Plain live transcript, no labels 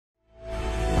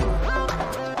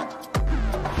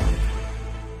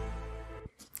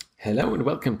Hello and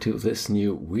welcome to this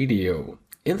new video.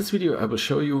 In this video I will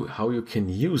show you how you can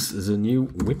use the new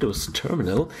Windows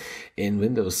terminal in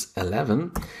Windows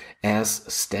 11 as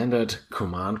standard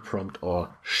command prompt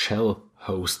or shell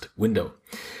host window.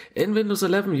 In Windows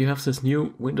 11 you have this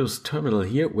new Windows terminal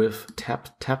here with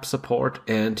tab support,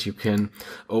 and you can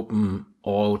open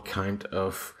all kind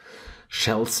of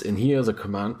shells in here, the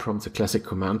command prompt, the classic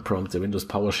command prompt, the Windows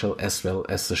Powershell, as well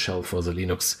as the shell for the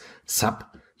Linux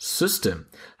subsystem.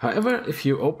 However, if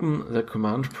you open the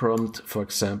command prompt, for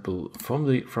example, from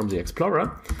the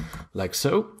Explorer, like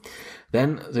so,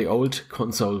 then the old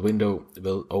console window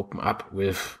will open up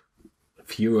with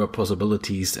fewer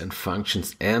possibilities and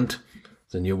functions, and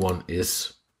the new one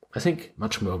is, I think,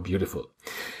 much more beautiful.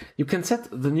 You can set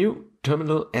the new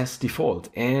terminal as default,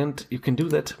 and you can do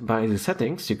that by the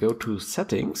settings. You go to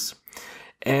settings,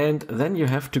 and then you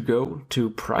have to go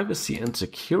to privacy and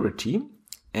security,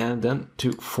 and then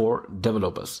to for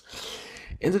developers.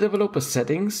 In the developer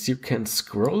settings, you can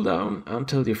scroll down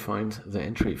until you find the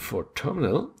entry for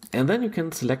terminal, and then you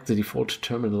can select the default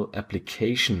terminal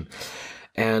application.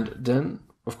 And then,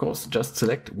 of course, just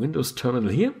select Windows Terminal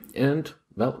here, and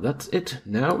well, that's it.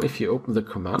 Now, if you open the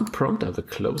command prompt, I will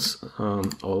close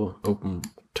all open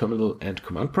terminal and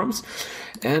command prompts.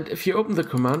 And if you open the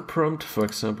command prompt, for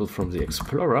example, from the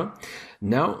Explorer,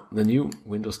 now the new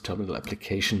Windows Terminal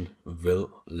application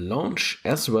will launch,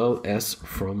 as well as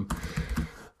from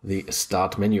the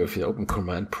start menu if you open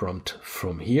command prompt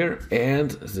from here.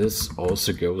 And this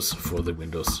also goes for the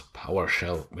Windows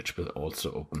PowerShell, which will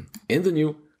also open in the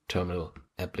new terminal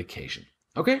application.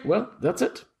 Okay, well, that's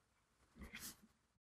it.